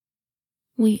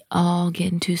We all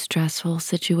get into stressful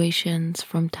situations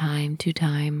from time to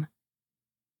time,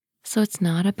 so it's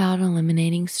not about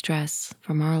eliminating stress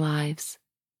from our lives,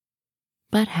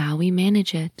 but how we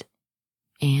manage it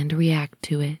and react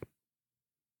to it.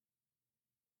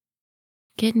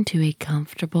 Get into a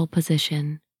comfortable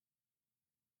position.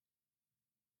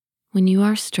 When you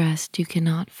are stressed, you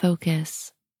cannot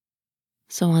focus.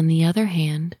 So on the other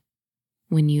hand,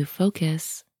 when you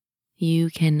focus,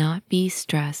 you cannot be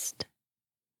stressed.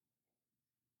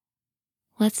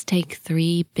 Let's take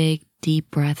 3 big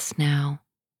deep breaths now,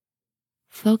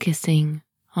 focusing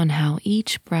on how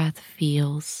each breath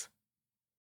feels.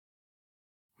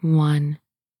 1.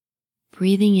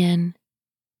 Breathing in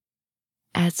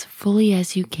as fully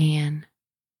as you can.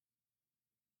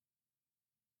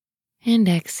 And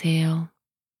exhale,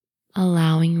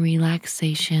 allowing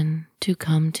relaxation to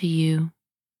come to you.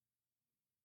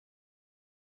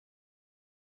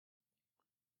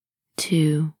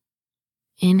 2.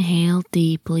 Inhale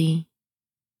deeply.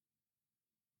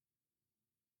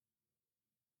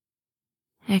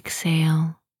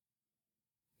 Exhale,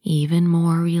 even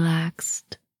more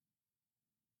relaxed.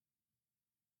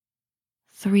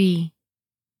 3.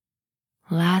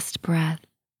 Last breath.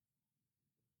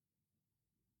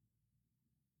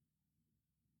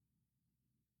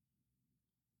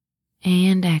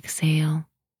 And exhale,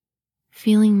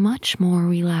 feeling much more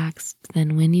relaxed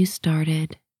than when you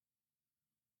started.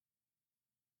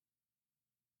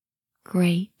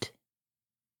 Great.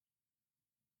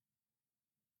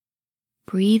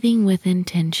 Breathing with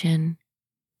intention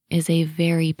is a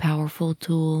very powerful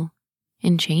tool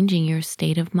in changing your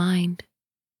state of mind.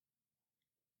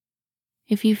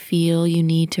 If you feel you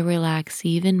need to relax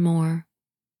even more,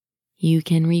 you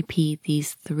can repeat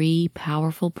these 3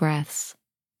 powerful breaths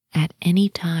at any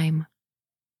time.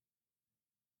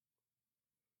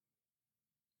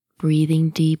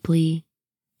 Breathing deeply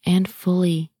and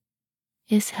fully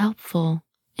is helpful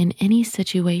in any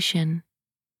situation,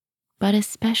 but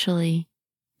especially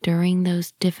during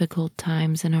those difficult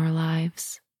times in our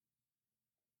lives.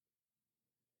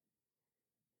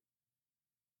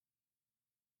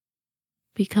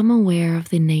 Become aware of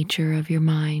the nature of your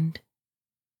mind.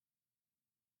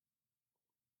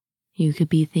 You could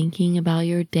be thinking about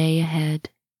your day ahead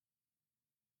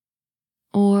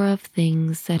or of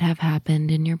things that have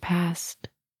happened in your past.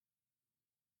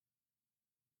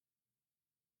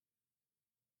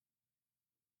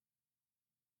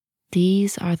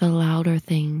 These are the louder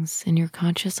things in your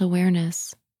conscious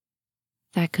awareness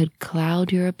that could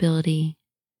cloud your ability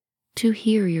to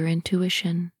hear your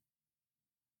intuition.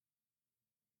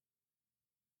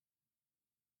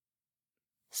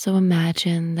 So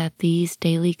imagine that these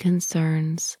daily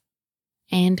concerns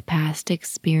and past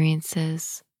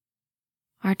experiences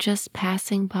are just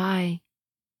passing by,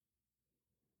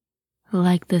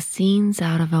 like the scenes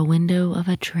out of a window of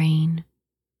a train.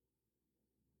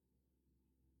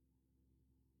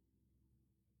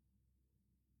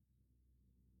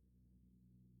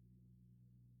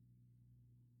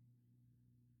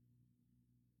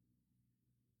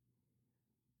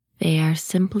 They are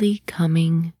simply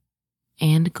coming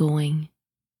and going,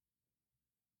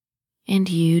 and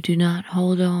you do not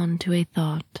hold on to a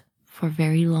thought for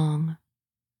very long.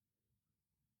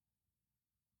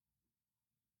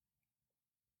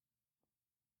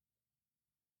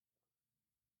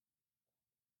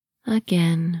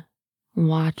 Again,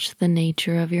 watch the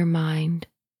nature of your mind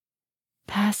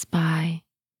pass by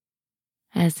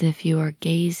as if you are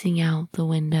gazing out the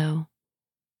window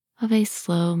of a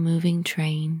slow-moving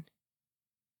train.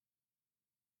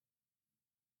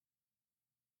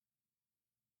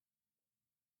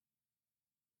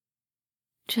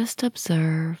 Just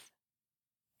observe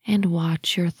and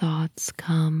watch your thoughts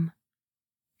come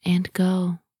and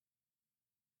go.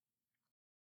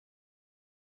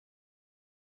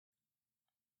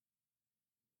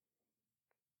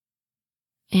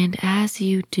 And as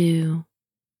you do,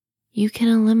 you can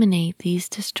eliminate these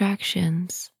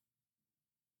distractions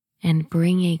and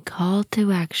bring a call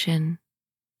to action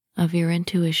of your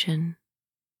intuition.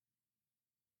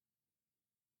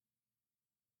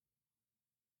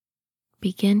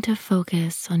 Begin to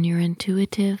focus on your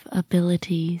intuitive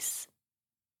abilities.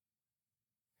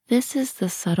 This is the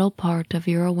subtle part of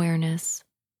your awareness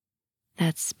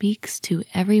that speaks to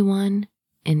everyone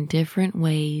in different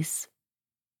ways.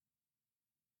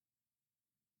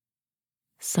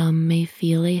 Some may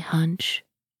feel a hunch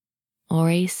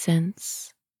or a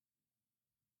sense.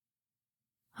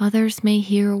 Others may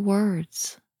hear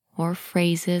words or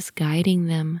phrases guiding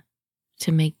them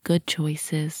to make good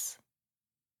choices.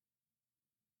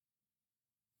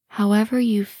 However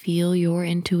you feel your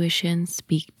intuition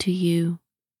speak to you,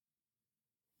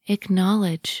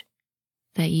 acknowledge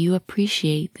that you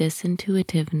appreciate this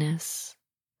intuitiveness.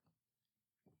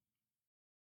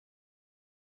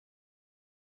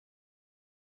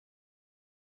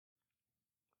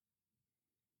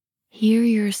 Hear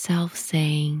yourself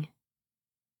saying,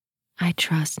 "I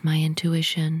trust my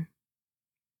intuition."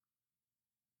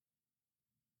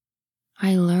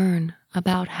 I learn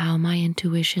about how my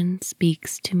intuition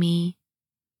speaks to me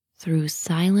through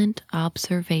silent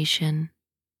observation.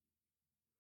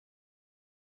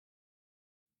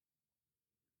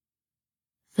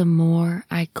 The more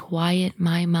I quiet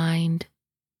my mind,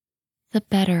 the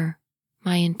better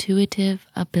my intuitive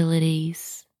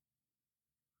abilities.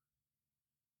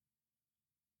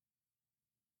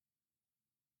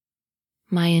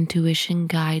 My intuition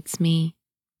guides me.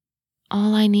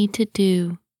 All I need to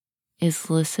do is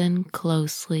listen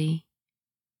closely.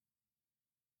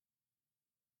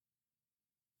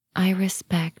 I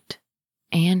respect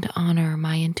and honor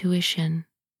my intuition.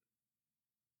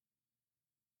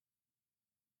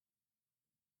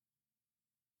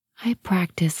 I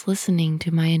practice listening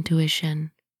to my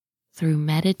intuition through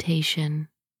meditation.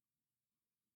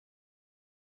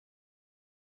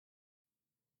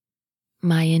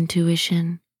 My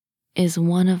intuition is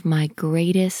one of my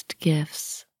greatest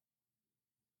gifts.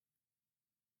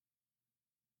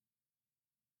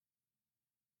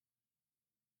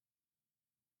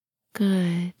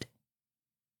 Good.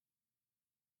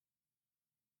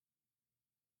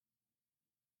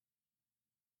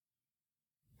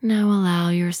 Now allow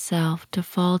yourself to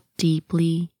fall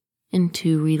deeply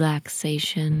into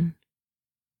relaxation.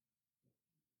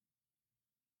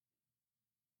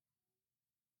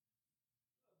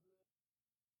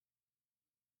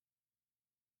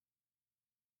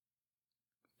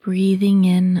 Breathing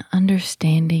in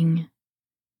understanding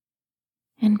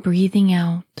and breathing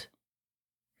out,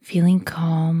 feeling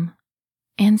calm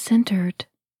and centered.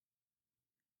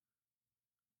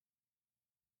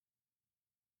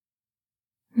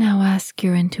 Now ask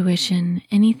your intuition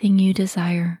anything you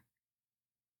desire,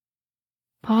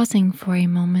 pausing for a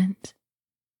moment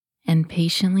and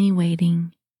patiently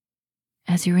waiting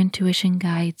as your intuition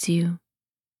guides you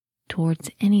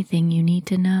towards anything you need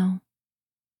to know.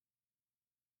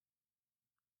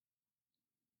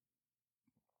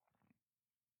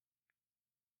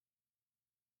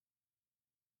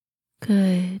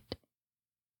 Good.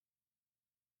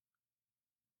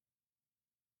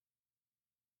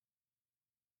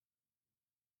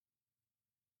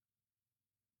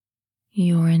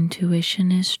 Your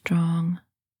intuition is strong.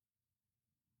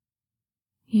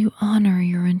 You honor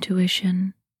your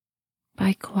intuition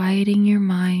by quieting your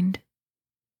mind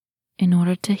in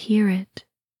order to hear it.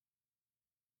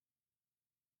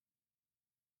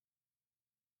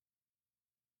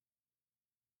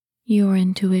 Your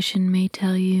intuition may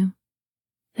tell you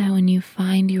that when you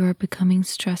find you are becoming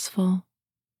stressful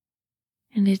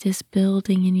and it is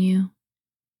building in you,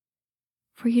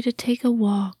 for you to take a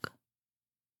walk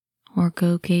or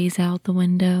go gaze out the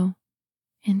window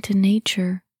into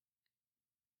nature.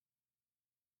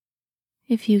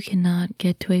 If you cannot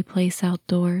get to a place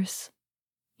outdoors,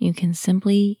 you can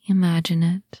simply imagine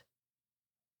it.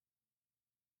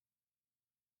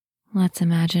 Let's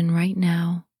imagine right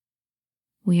now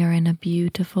we are in a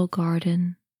beautiful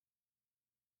garden.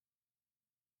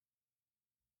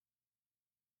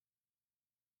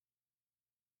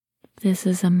 This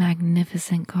is a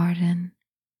magnificent garden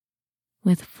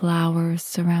with flowers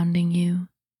surrounding you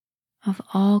of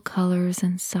all colors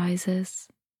and sizes.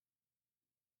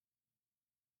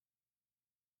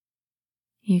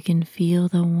 You can feel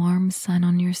the warm sun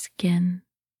on your skin.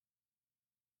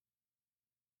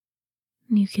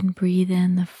 You can breathe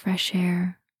in the fresh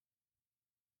air.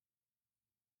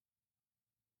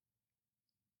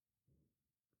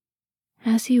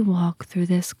 As you walk through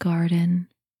this garden,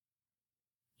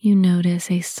 you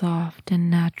notice a soft and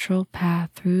natural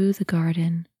path through the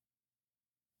garden,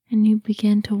 and you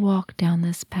begin to walk down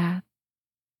this path.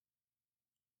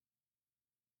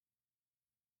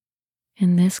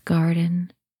 In this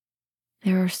garden,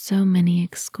 there are so many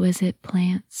exquisite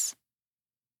plants,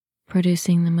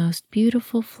 producing the most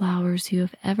beautiful flowers you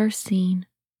have ever seen.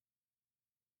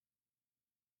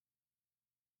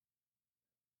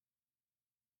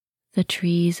 The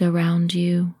trees around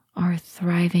you are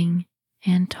thriving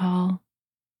and tall.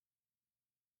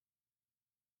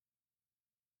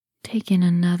 Take in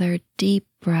another deep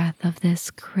breath of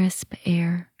this crisp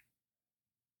air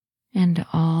and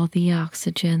all the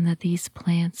oxygen that these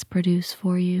plants produce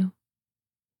for you.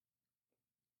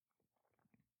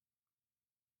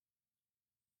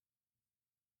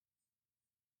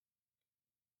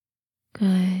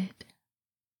 Good.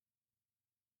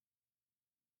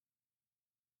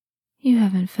 You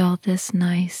haven't felt this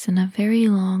nice in a very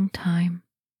long time.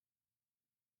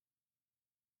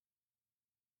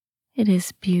 It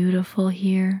is beautiful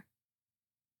here,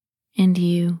 and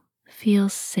you feel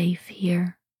safe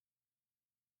here.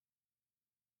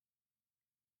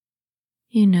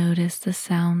 You notice the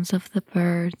sounds of the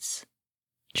birds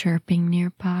chirping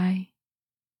nearby.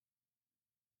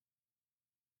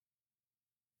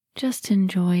 Just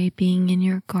enjoy being in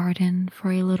your garden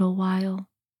for a little while.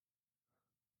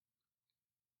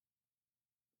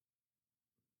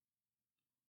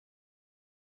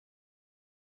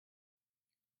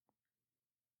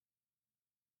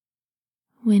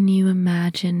 When you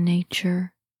imagine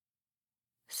nature,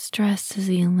 stress is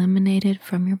eliminated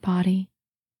from your body.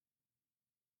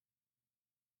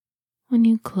 When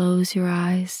you close your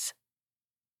eyes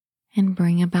and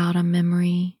bring about a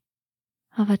memory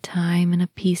of a time in a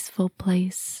peaceful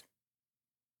place,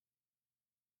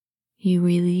 you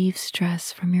relieve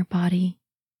stress from your body.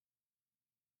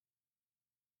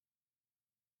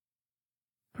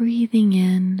 Breathing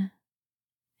in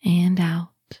and out.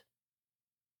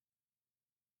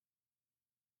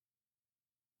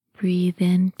 Breathe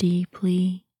in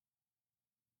deeply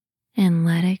and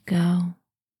let it go.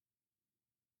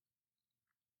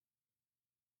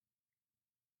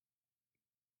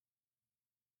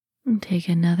 And take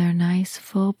another nice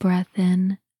full breath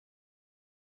in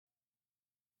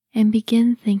and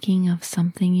begin thinking of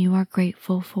something you are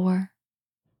grateful for.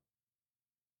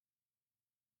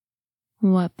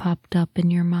 What popped up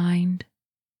in your mind?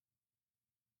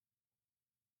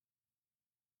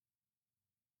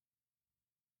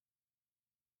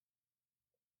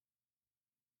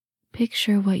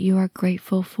 Picture what you are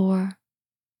grateful for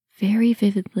very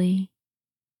vividly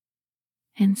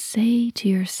and say to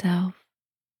yourself,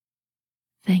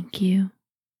 "Thank you."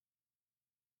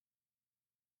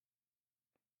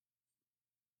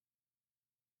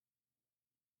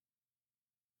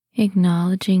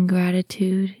 Acknowledging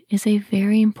gratitude is a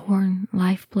very important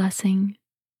life blessing.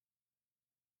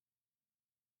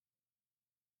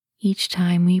 Each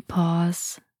time we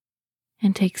pause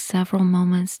and take several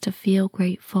moments to feel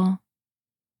grateful,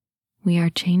 we are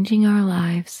changing our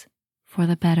lives for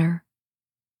the better.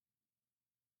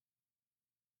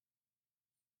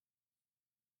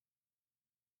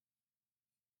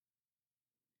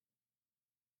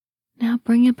 Now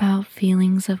bring about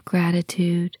feelings of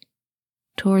gratitude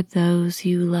toward those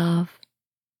you love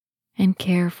and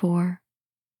care for.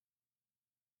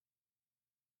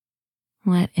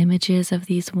 Let images of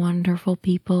these wonderful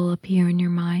people appear in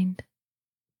your mind.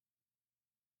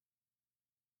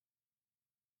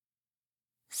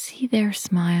 See their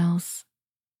smiles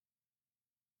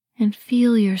and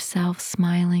feel yourself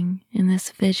smiling in this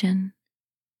vision.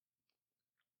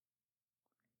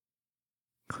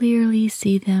 Clearly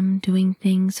see them doing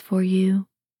things for you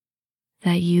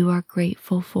that you are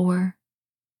grateful for.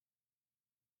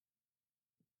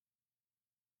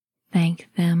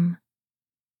 Thank them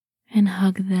and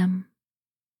hug them,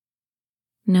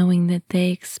 knowing that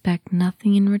they expect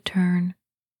nothing in return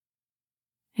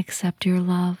except your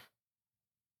love.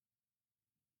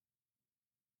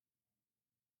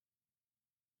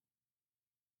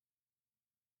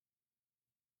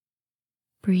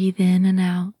 Breathe in and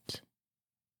out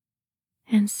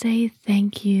and say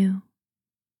thank you.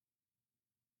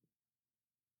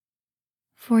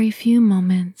 For a few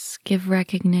moments, give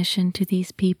recognition to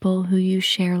these people who you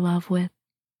share love with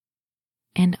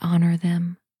and honor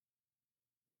them.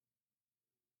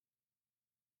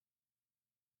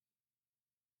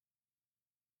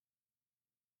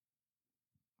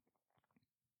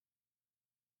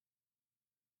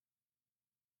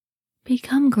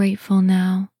 Become grateful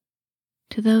now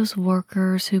to those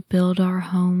workers who build our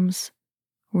homes,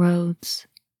 roads,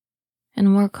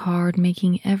 and work hard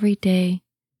making every day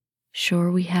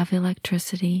sure we have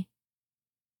electricity.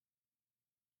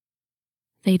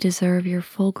 They deserve your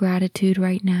full gratitude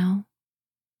right now.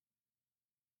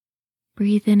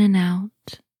 Breathe in and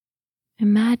out,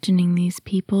 imagining these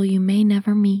people you may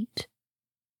never meet,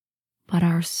 but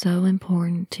are so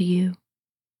important to you.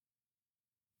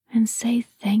 And say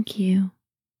thank you.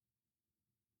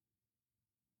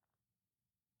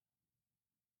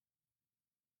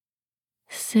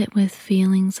 Sit with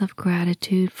feelings of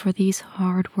gratitude for these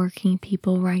hard-working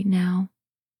people right now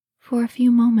for a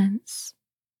few moments.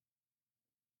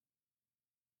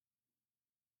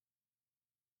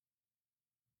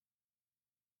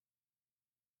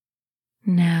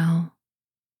 Now,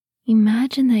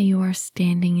 imagine that you are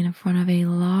standing in front of a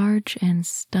large and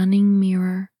stunning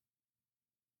mirror.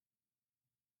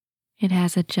 It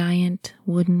has a giant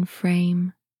wooden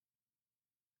frame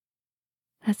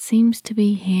that seems to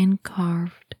be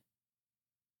hand-carved.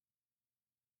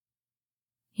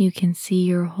 You can see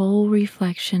your whole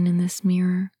reflection in this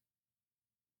mirror.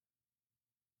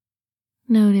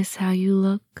 Notice how you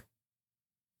look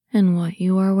and what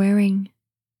you are wearing.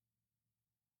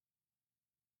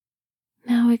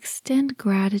 Now extend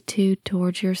gratitude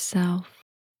towards yourself.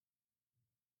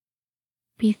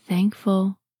 Be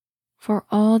thankful for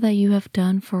all that you have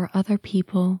done for other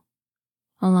people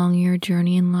along your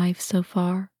journey in life so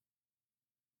far.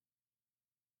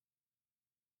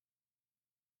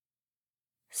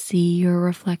 See your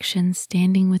reflection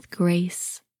standing with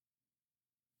grace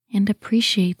and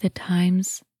appreciate the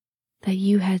times that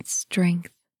you had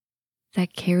strength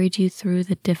that carried you through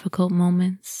the difficult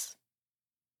moments.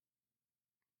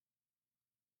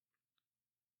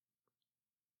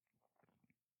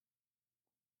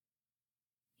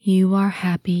 You are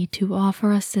happy to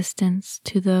offer assistance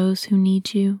to those who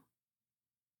need you.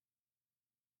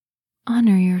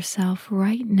 Honor yourself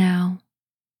right now.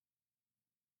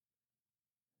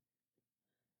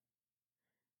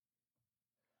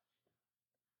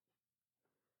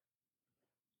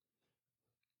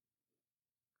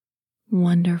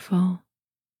 Wonderful.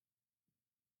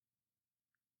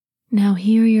 Now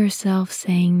hear yourself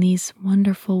saying these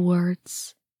wonderful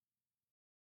words.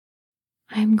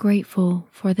 I am grateful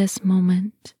for this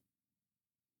moment.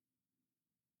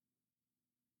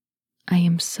 I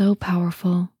am so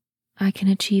powerful, I can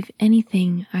achieve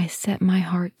anything I set my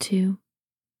heart to.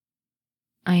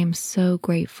 I am so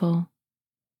grateful.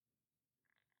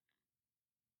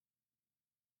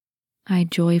 I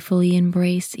joyfully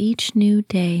embrace each new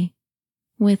day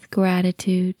with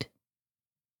gratitude.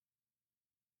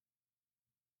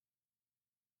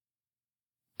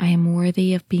 I am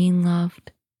worthy of being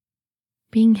loved,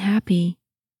 being happy,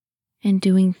 and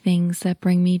doing things that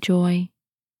bring me joy.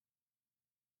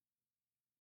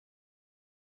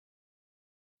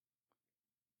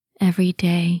 Every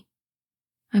day,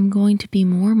 I'm going to be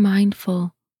more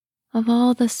mindful of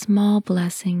all the small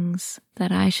blessings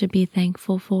that I should be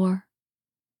thankful for.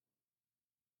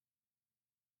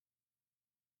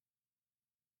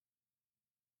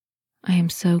 I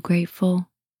am so grateful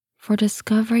for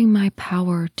discovering my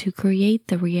power to create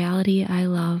the reality I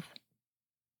love.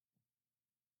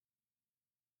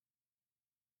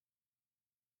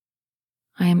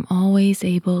 I am always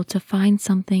able to find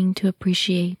something to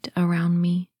appreciate around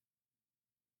me.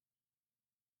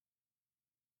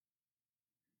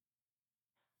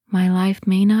 My life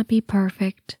may not be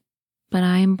perfect, but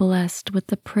I am blessed with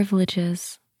the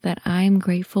privileges that I am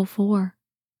grateful for.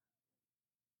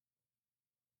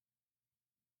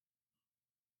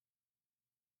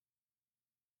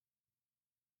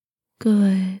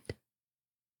 Good.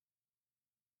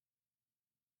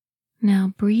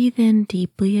 Now breathe in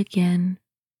deeply again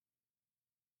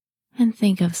and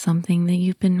think of something that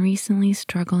you've been recently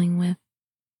struggling with.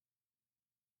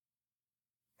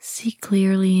 See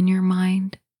clearly in your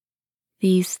mind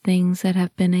these things that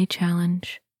have been a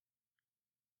challenge.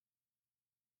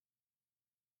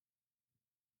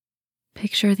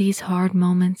 Picture these hard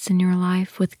moments in your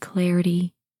life with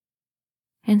clarity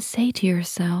and say to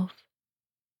yourself,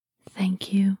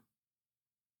 "Thank you."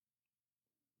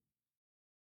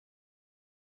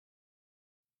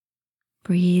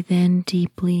 Breathe in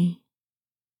deeply,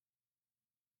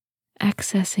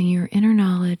 accessing your inner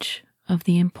knowledge of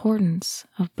the importance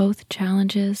of both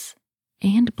challenges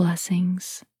and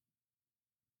blessings.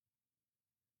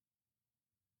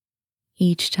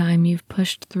 Each time you've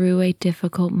pushed through a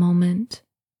difficult moment,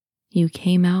 you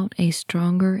came out a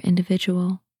stronger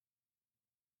individual.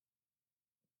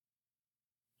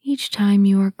 Each time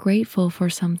you are grateful for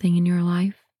something in your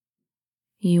life,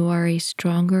 you are a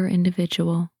stronger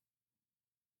individual.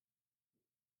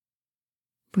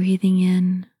 Breathing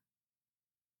in,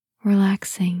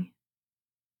 relaxing,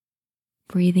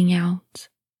 breathing out.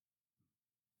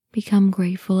 Become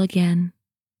grateful again,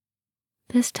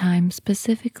 this time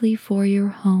specifically for your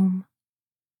home.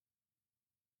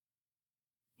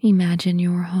 Imagine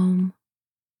your home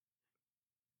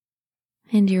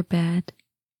and your bed,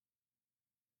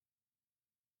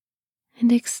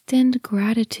 and extend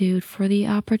gratitude for the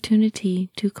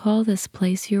opportunity to call this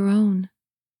place your own.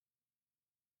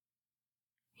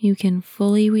 You can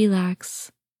fully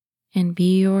relax and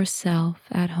be yourself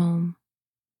at home.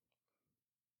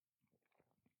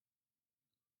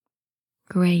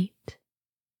 Great.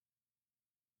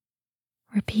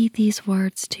 Repeat these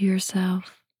words to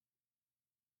yourself.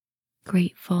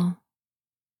 Grateful.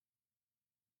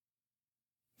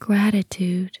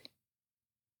 Gratitude.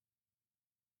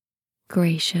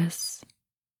 Gracious.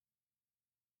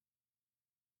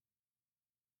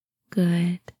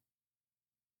 Good.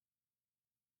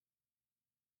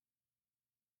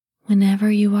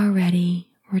 Whenever you are ready,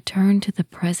 return to the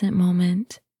present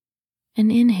moment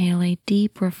and inhale a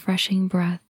deep, refreshing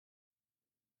breath.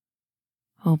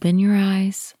 Open your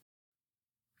eyes,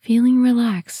 feeling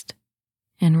relaxed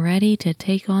and ready to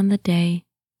take on the day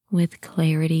with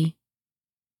clarity.